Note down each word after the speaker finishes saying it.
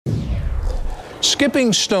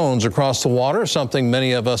Skipping stones across the water, something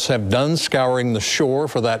many of us have done, scouring the shore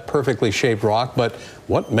for that perfectly shaped rock. But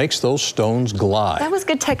what makes those stones glide? That was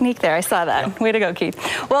good technique there. I saw that. Way to go, Keith.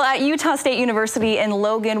 Well, at Utah State University in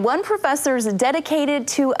Logan, one professor is dedicated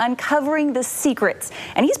to uncovering the secrets.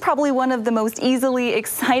 And he's probably one of the most easily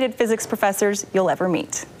excited physics professors you'll ever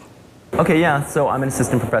meet. Okay, yeah, so I'm an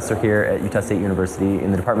assistant professor here at Utah State University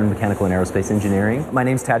in the Department of Mechanical and Aerospace Engineering. My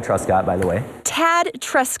name's Tad Truscott, by the way. Tad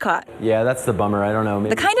Truscott. Yeah, that's the bummer. I don't know.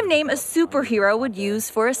 The kind of name a superhero would use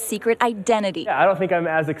for a secret identity. Yeah, I don't think I'm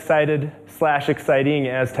as excited/exciting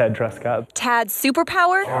as Tad Truscott. Tad's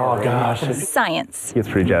superpower? Oh, gosh. Science. He gets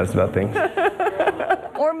pretty jazzed about things.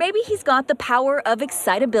 Or maybe he's got the power of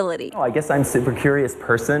excitability. Oh, I guess I'm a super curious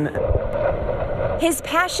person. His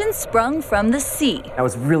passion sprung from the sea. I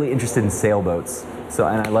was really interested in sailboats,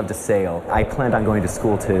 and I love to sail. I planned on going to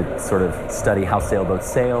school to sort of study how sailboats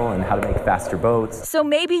sail and how to make faster boats. So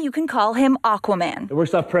maybe you can call him Aquaman. It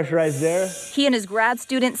works off pressurized air. He and his grad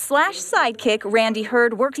student slash sidekick, Randy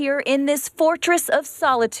Hurd, worked here in this fortress of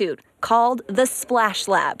solitude called the Splash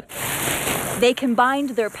Lab. They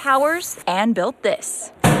combined their powers and built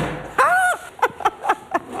this.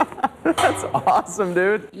 That's awesome,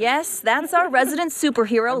 dude. Yes, that's our resident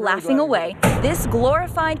superhero laughing away. This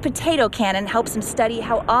glorified potato cannon helps him study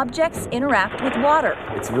how objects interact with water.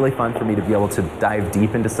 It's really fun for me to be able to dive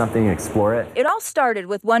deep into something and explore it. It all started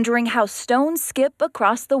with wondering how stones skip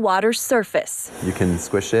across the water's surface. You can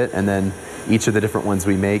squish it, and then each of the different ones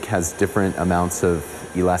we make has different amounts of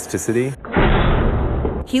elasticity.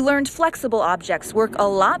 He learned flexible objects work a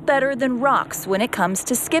lot better than rocks when it comes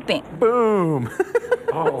to skipping. Boom!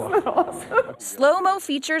 Awesome. Slow-mo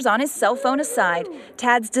features on his cell phone aside,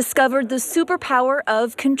 Tad's discovered the superpower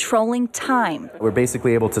of controlling time. We're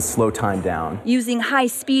basically able to slow time down. Using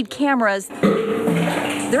high-speed cameras,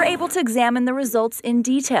 they're able to examine the results in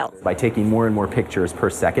detail. By taking more and more pictures per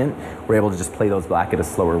second, we're able to just play those back at a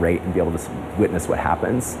slower rate and be able to witness what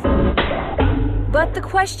happens. But the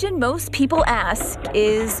question most people ask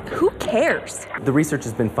is, who cares? The research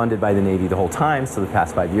has been funded by the Navy the whole time, so the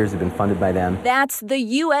past 5 years have been funded by them. That's the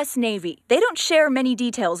U.S. Navy. They don't share many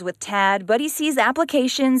details with Tad, but he sees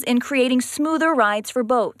applications in creating smoother rides for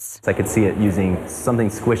boats. I could see it using something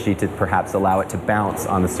squishy to perhaps allow it to bounce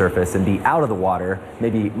on the surface and be out of the water,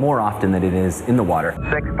 maybe more often than it is in the water.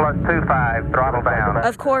 6+25, throttle down.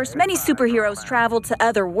 Of course, many superheroes travel to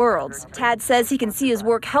other worlds. Tad says he can see his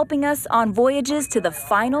work helping us on voyages to the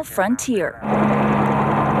final frontier.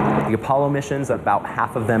 The Apollo missions, about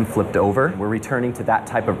half of them flipped over. We're returning to that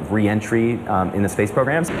type of re-entry in the space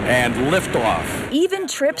programs. And liftoff. Even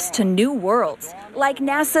trips to new worlds, like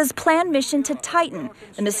NASA's planned mission to Titan,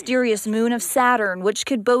 the mysterious moon of Saturn, which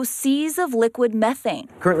could boast seas of liquid methane.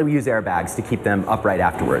 Currently, we use airbags to keep them upright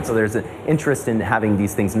afterwards. So there's an interest in having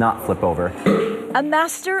these things not flip over. A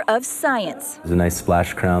master of science. There's a nice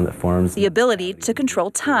splash crown that forms. The ability to control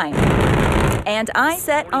time. And I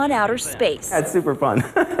set on outer space. That's super fun.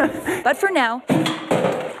 But for now,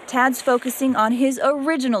 Tad's focusing on his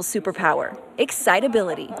original superpower,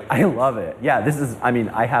 excitability. I love it. Yeah,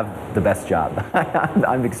 I have the best job.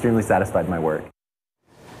 I'm extremely satisfied with my work.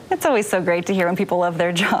 It's always so great to hear when people love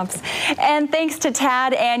their jobs. And thanks to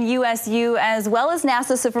Tad and USU, as well as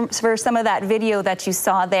NASA for some of that video that you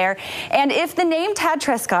saw there. And if the name Tad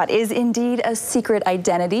Truscott is indeed a secret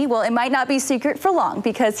identity, well, it might not be secret for long,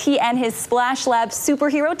 because he and his Splash Lab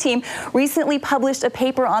superhero team recently published a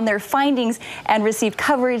paper on their findings and received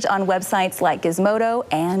coverage on websites like Gizmodo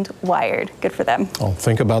and Wired. Good for them. Well,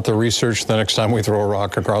 think about the research the next time we throw a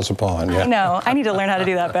rock across a pond. Yeah. I know. I need to learn how to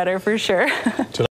do that better for sure.